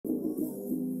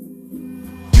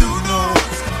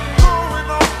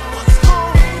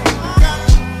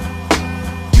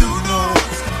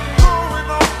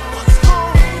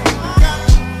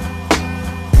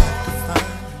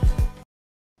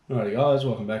Alrighty guys,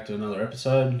 welcome back to another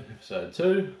episode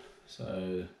 2.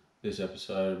 So this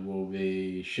episode will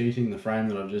be sheeting the frame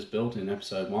that I've just built in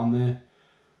episode 1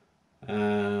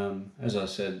 there. As I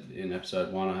said in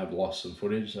episode 1, I have lost some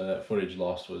footage, so that footage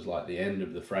lost was like the end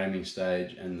of the framing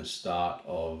stage and the start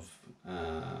of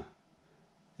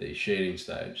the sheeting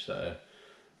stage. So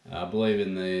I believe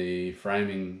in the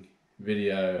framing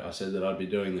video I said that I'd be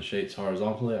doing the sheets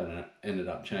horizontally, and I ended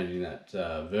up changing that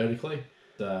vertically.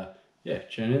 Yeah,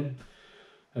 tune in.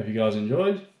 Hope you guys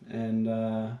enjoyed, and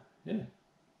yeah,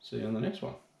 see you on the next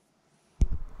one.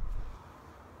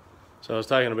 So it's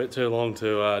taking a bit too long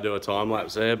to do a time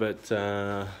lapse there, but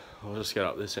I'll just get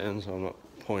up this end so I'm not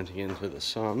pointing into the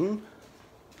sun.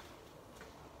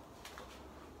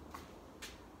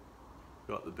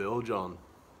 Got the bilge on.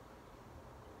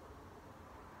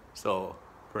 Still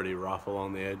pretty rough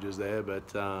along the edges there,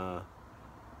 but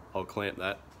I'll clamp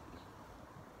that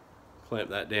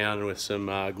down with some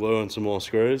glue and some more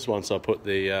screws once I put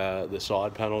the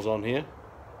side panels on here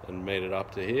and meet it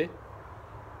up to here.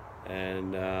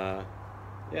 And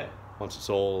yeah, once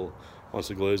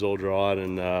the glue's all dried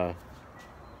and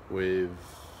we've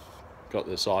got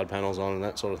the side panels on and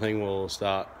that sort of thing, we'll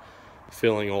start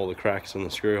filling all the cracks and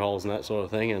the screw holes and that sort of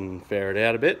thing and fair it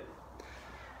out a bit.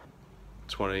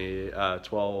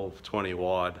 12, 20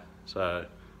 wide, so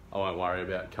I won't worry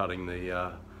about cutting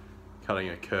a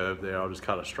curve there. I'll just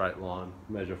cut a straight line,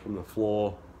 measure from the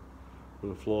floor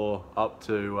up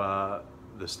to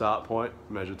the start point,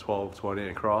 measure 12, 20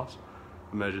 across,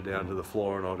 measure down to the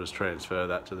floor, and I'll just transfer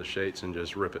that to the sheets and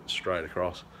just rip it straight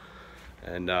across.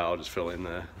 And I'll just fill in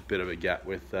a bit of a gap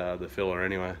with the filler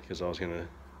anyway, because I was going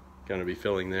to be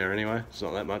filling there anyway. It's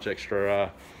not that much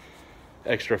extra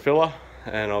filler,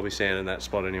 and I'll be sanding that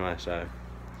spot anyway, so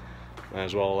may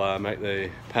as well make the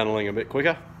paneling a bit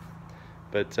quicker.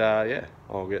 But yeah,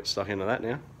 I'll get stuck into that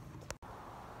now.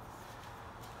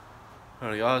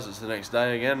 Alright guys, it's the next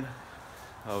day again.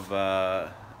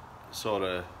 I've sort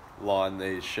of lined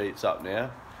these sheets up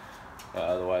now,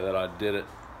 the way that I did it.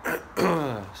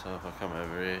 So if I come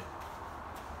over here,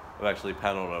 I've actually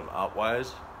panelled them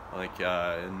upways. I think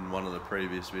in one of the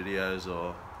previous videos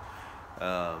or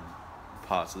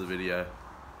parts of the video,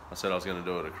 I said I was going to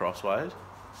do it crossways,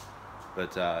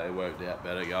 but it worked out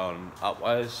better going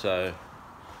upways. So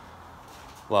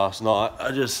last night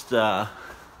I just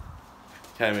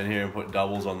came in here and put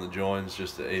doubles on the joins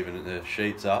just to even the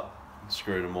sheets up,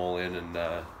 screwed them all in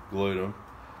and glued them.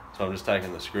 So I'm just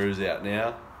taking the screws out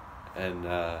now, and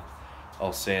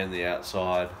I'll sand the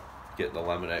outside, get the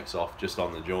Laminex off just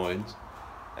on the joins,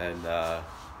 and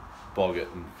bog it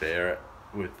and fair it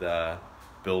with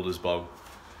builder's bog.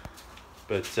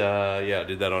 But yeah, I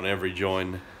did that on every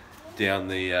join down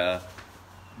the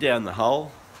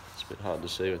hull. It's a bit hard to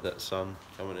see with that sun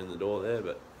coming in the door there,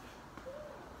 but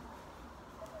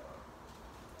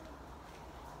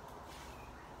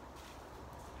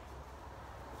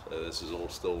so this is all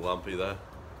still lumpy though.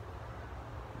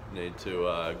 Need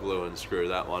to glue and screw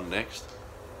that one next.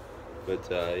 But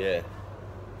yeah,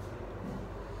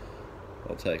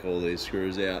 I'll take all these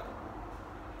screws out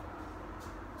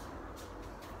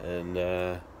and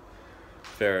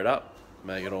fair it up,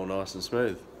 make it all nice and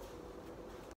smooth.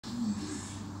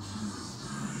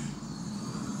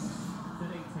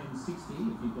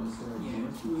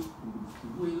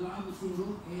 We love a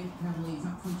tingle, and Cavalier's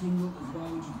up for tingle as well,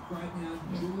 which is great. Now,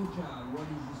 Georgia, what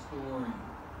is the story?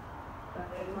 So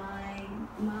my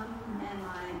mum and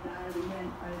my dad, we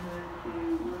went over to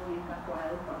New South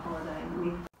Wales for a holiday.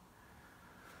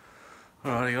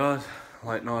 Alrighty guys,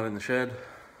 late night in the shed.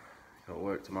 Got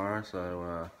work tomorrow,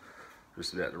 so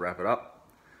just about to wrap it up.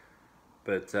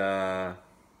 But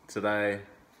today,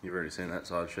 you've already seen that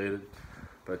side sheeted,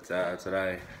 but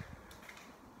today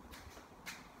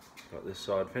got this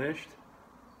side finished,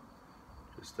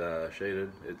 just sheeted.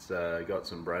 It's got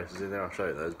some braces in there. I'll show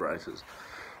you those braces.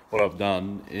 What I've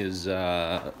done is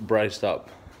braced up.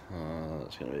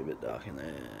 It's going to be a bit dark in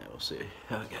there. We'll see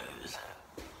how it goes.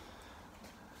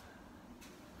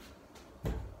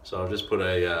 So I've just put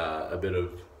a bit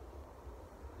of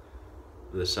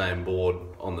the same board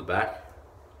on the back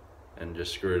and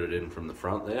just screwed it in from the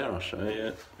front there. I'll show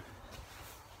you.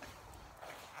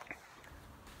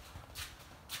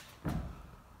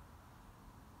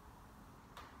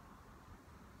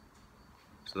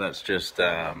 So that's just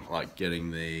like getting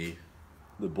the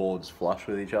boards flush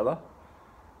with each other.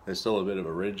 There's still a bit of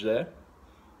a ridge there,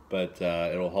 but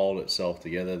it'll hold itself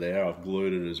together there. I've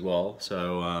glued it as well,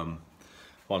 so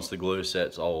once the glue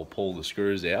sets, I'll pull the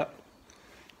screws out,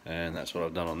 and that's what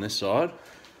I've done on this side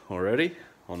already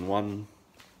on one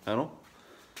panel.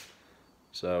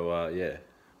 So yeah,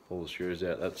 pull the screws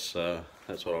out. That's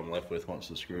that's what I'm left with once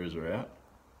the screws are out.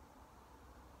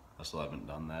 I still haven't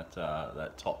done that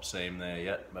that top seam there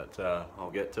yet, but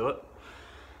I'll get to it.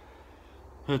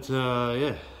 But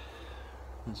yeah,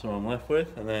 that's what I'm left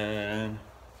with, and then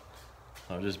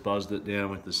I've just buzzed it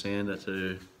down with the sander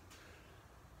to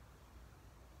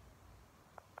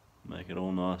make it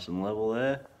all nice and level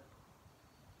there.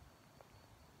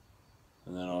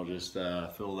 And then I'll just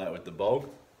fill that with the bog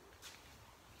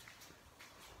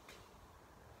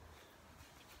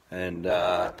and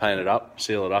paint it up,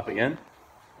 seal it up again,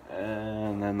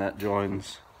 and then that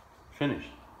join's finished.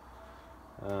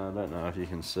 I don't know if you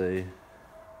can see,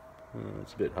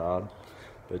 it's a bit hard,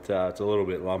 but it's a little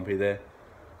bit lumpy there.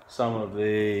 Some of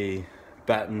the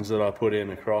battens that I put in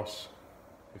across,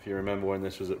 if you remember when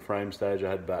this was at frame stage, I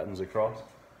had battens across.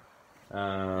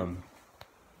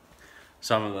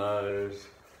 Some of those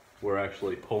were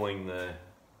actually pulling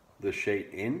the sheet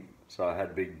in, so I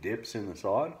had big dips in the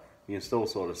side. You can still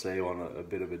sort of see on a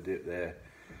bit of a dip there.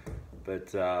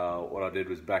 But what I did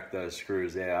was back those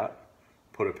screws out,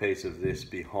 put a piece of this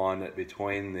behind it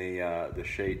between the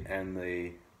sheet and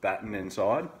the batten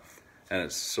inside, and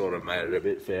it's sort of made it a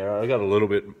bit fairer. I got a little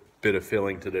bit of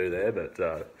filling to do there, but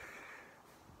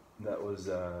that was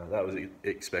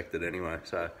expected anyway.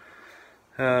 So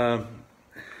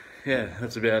yeah,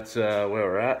 that's about where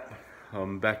we're at.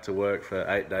 I'm back to work for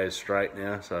 8 days straight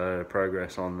now, so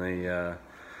progress on the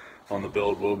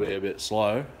build will be a bit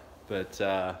slow, but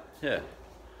yeah,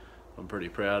 I'm pretty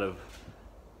proud of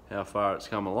how far it's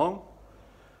come along.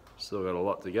 Still got a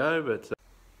lot to go, but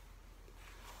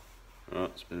alright,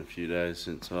 it's been a few days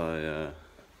since I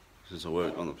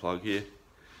worked on the plug here.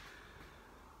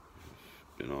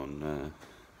 Been on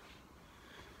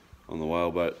the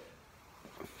whaleboat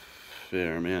a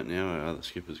fair amount now. Our other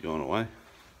skipper's gone away,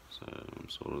 so I'm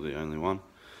sort of the only one.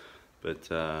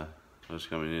 But I was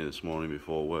coming here this morning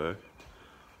before work.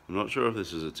 I'm not sure if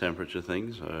this is a temperature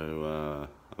thing, so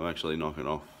I'm actually knocking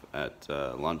off at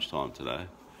lunchtime today.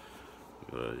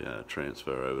 I've got to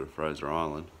transfer over to Fraser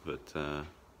Island, but it's a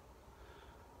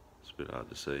bit hard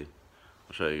to see.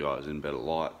 I'll show you guys in better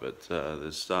light, but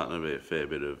there's starting to be a fair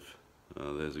bit of,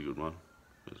 there's a good one,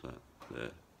 where's that,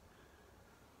 there.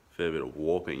 Fair bit of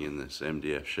warping in this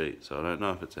MDF sheet, so I don't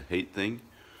know if it's a heat thing.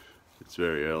 It's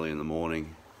very early in the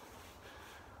morning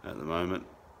at the moment,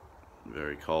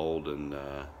 very cold and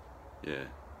yeah,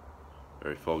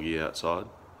 very foggy outside.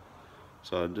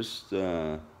 So just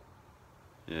yeah,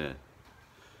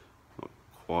 not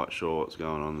quite sure what's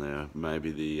going on there.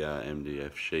 Maybe the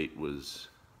MDF sheet was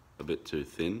a bit too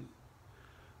thin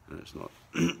and it's not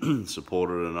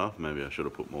supported enough. Maybe I should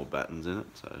have put more battens in it.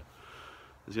 So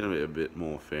there's going to be a bit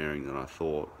more fairing than I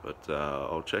thought, but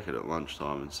I'll check it at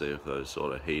lunchtime and see if those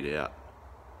sort of heat out.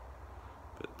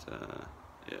 But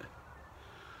yeah,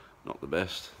 not the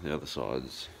best. The other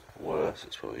side's worse.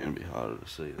 It's probably going to be harder to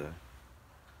see though.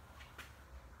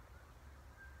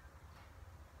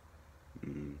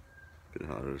 Bit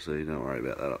harder to see. Don't worry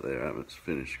about that up there. I haven't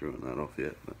finished screwing that off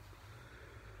yet, but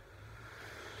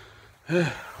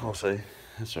yeah, I'll see.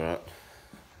 It's alright.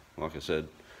 Like I said,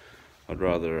 I'd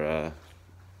rather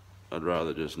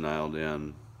just nail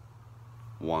down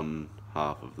one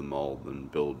half of the mould than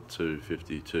build two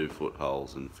 52-foot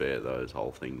holes and fair those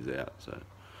whole things out. So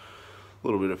a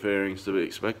little bit of fairing's to be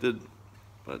expected,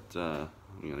 but I'm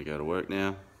going to go to work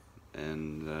now,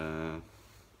 and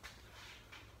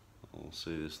I'll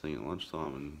see this thing at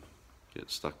lunchtime and get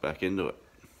stuck back into it.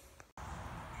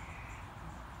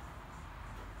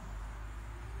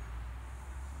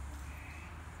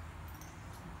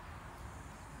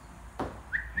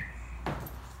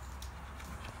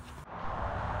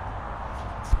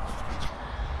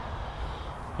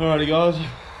 Alrighty guys,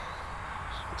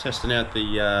 testing out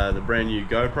the brand new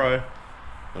GoPro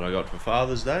that I got for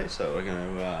Father's Day, so we're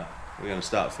gonna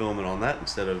start filming on that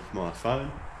instead of my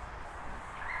phone.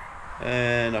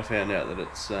 And I found out that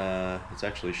it's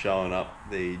actually showing up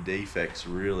the defects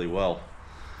really well,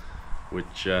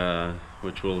 which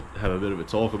we'll have a bit of a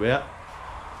talk about.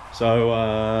 So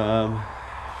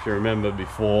if you remember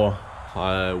before,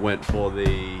 I went for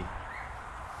the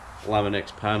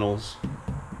Laminex panels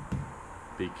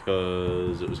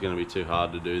because it was going to be too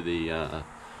hard to do the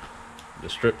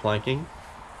strip planking,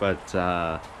 but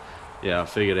yeah, I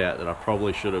figured out that I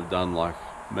probably should have done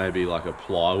maybe like a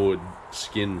plywood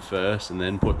skin first and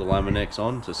then put the Laminex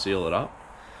on to seal it up,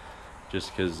 just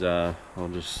because I'll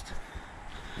just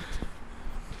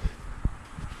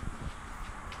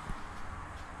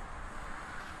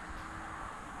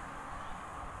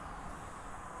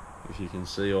if you can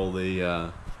see all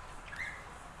the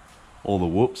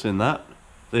whoops in that.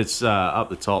 It's up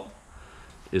the top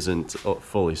isn't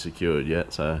fully secured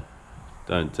yet, so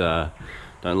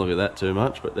don't look at that too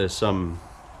much. But there's some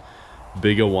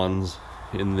bigger ones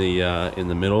in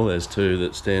the middle. There's two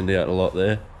that stand out a lot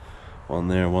there, one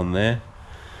there and one there.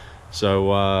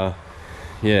 So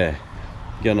yeah,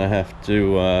 gonna have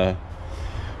to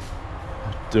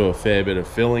do a fair bit of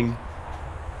filling.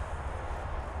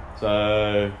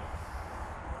 So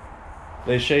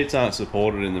these sheets aren't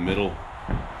supported in the middle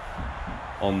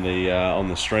on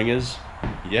the stringers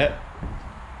yet,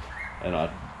 and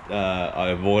I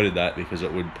avoided that because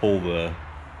it would pull the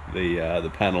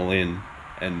panel in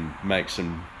and make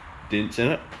some dents in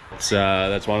it.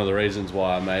 That's one of the reasons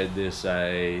why I made this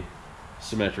a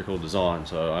symmetrical design,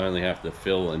 so I only have to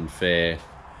fill and fair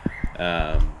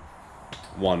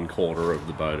 1/4 of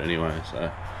the boat anyway,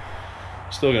 so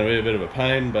still going to be a bit of a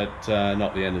pain, but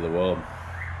not the end of the world.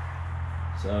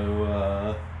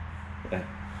 So yeah,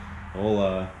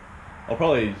 I'll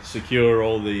probably secure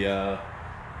all the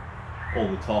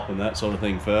top and that sort of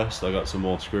thing first. I got some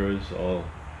more screws. I'll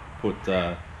put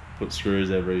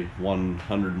screws every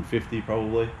 150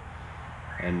 probably,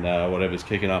 and whatever's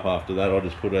kicking up after that, I'll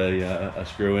just put a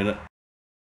screw in it.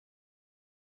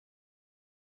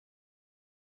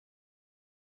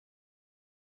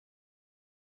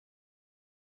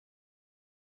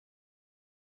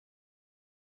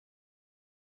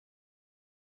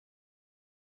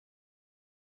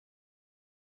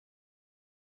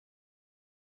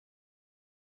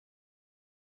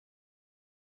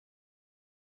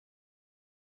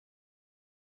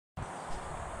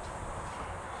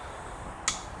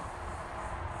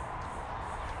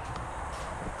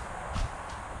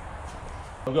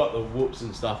 I've got the whoops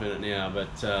and stuff in it now,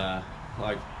 but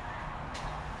like,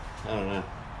 I don't know.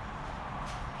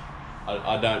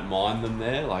 I don't mind them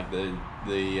there. Like the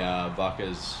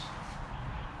Vakas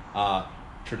are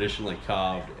traditionally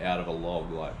carved out of a log,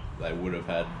 like they would have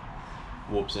had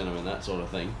whoops in them and that sort of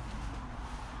thing.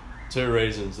 Two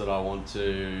reasons that I want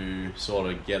to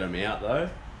sort of get them out though.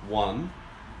 One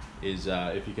is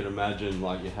if you can imagine,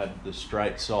 like you had the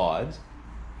straight sides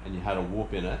and you had a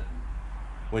whoop in it.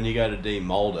 When you go to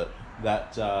demold it,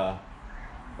 that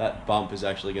bump is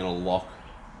actually going to lock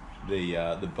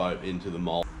the boat into the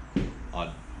mold. I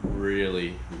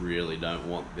really don't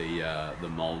want the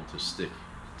mold to stick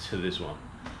to this one,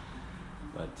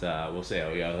 but we'll see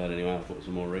how we go with that anyway. I'll put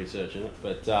some more research in it.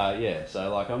 But yeah, so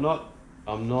like I'm not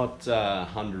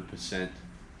 100%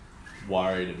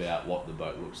 worried about what the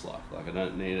boat looks like. Like I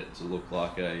don't need it to look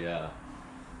like a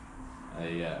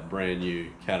brand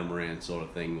new catamaran sort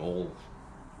of thing, all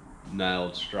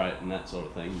nailed straight and that sort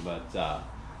of thing, but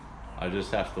I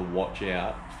just have to watch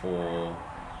out for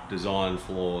design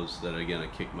flaws that are going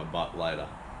to kick my butt later,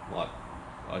 like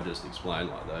I just explained,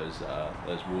 like those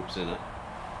whoops in it.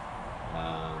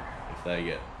 If they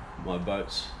get my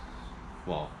boats,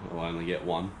 well, I'll only get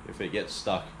one. If it gets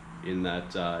stuck in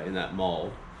that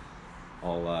mold,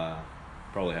 I'll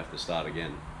probably have to start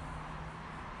again.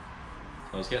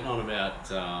 So I was getting on about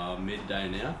midday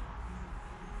now.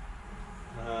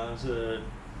 It's a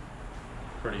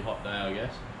pretty hot day, I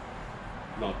guess.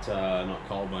 Not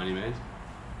cold by any means,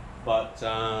 but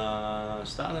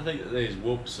starting to think that these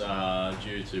whoops are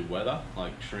due to weather,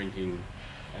 like shrinking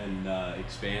and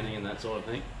expanding and that sort of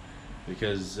thing,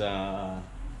 because there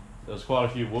was quite a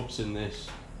few whoops in this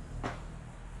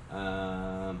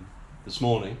this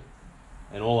morning,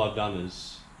 and all I've done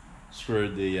is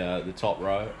screwed the top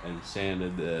row and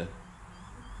sanded the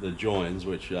joins,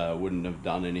 which wouldn't have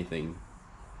done anything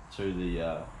to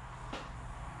the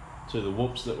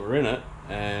whoops that were in it,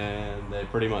 and they're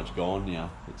pretty much gone now.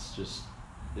 It's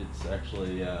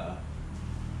actually yeah,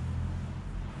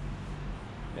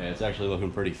 it's actually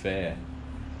looking pretty fair.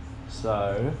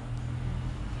 So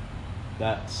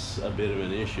that's a bit of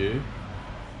an issue.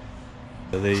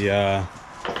 The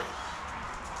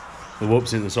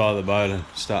whoops in the side of the boat are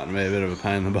starting to be a bit of a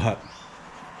pain in the butt.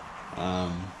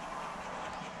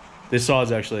 This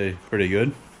side's actually pretty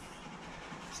good.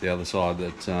 It's the other side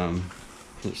that's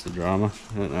the drama.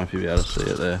 I don't know if you'll be able to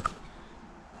see it there.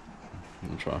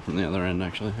 I'll try from the other end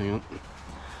actually, hang on.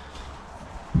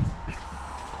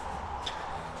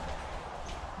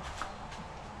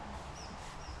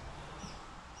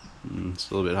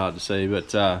 It's a little bit hard to see,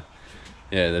 but yeah,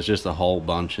 there's just a whole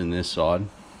bunch in this side.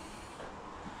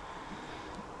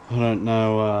 I don't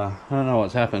know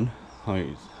what's happened.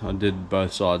 I did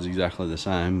both sides exactly the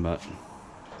same, but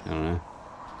I don't know.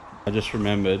 I just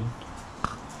remembered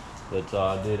that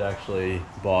I did actually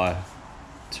buy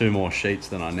 2 more sheets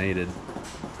than I needed.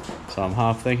 So I'm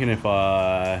half thinking if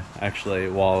I actually,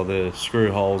 while the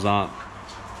screw holes aren't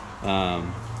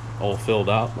all filled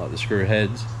up, like the screw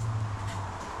heads,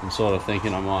 I'm sort of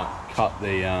thinking I might cut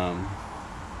the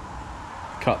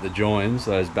cut the joins,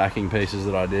 those backing pieces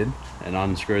that I did, and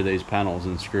unscrew these panels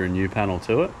and screw a new panel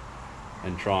to it,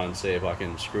 and try and see if I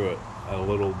can screw it a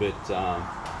little bit,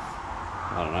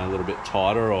 I don't know, a little bit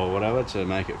tighter or whatever to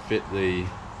make it fit the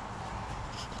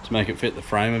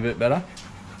frame a bit better.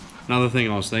 Another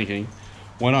thing I was thinking,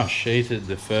 when I sheeted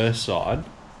the first side,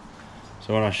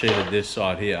 so when I sheeted this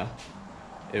side here,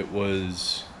 it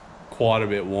was quite a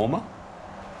bit warmer.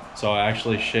 So I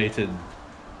actually sheeted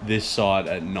this side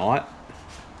at night.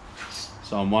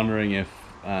 So I'm wondering if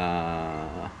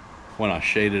when I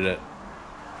sheeted it,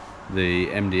 the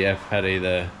MDF had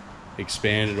either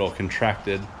expanded or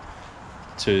contracted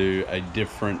to a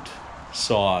different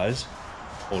size,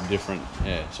 or different,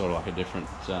 sort of like a different,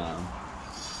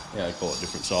 I call it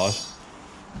different size.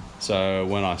 So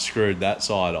when I screwed that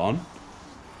side on,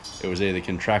 it was either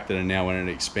contracted, and now when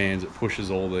it expands, it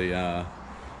pushes all the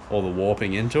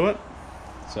warping into it.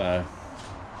 So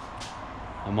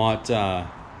I might,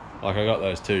 like I got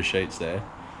those 2 sheets there,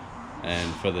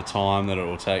 and for the time that it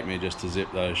will take me just to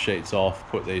zip those sheets off,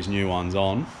 put these new ones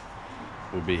on,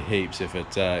 would be heaps if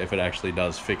it actually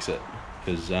does fix it,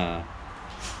 because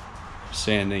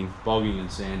sanding, bogging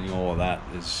and sanding, all of that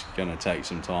is going to take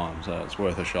some time, so it's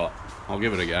worth a shot. I'll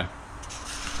give it a go.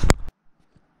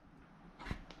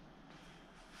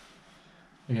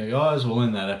 Okay guys, we'll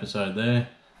end that episode there.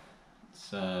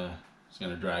 It's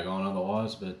going to drag on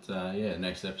otherwise, but yeah,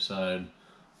 next episode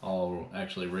I'll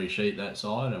actually resheet that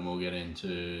side and we'll get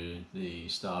into the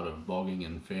start of bogging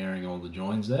and fairing all the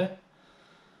joins there.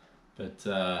 But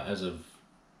as of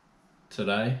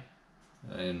today,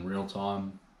 in real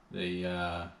time,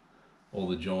 all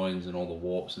the joins and all the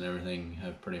warps and everything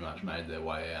have pretty much made their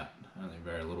way out. Only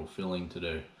very little filling to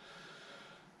do.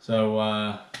 So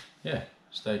yeah,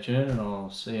 stay tuned and I'll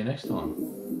see you next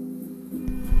time.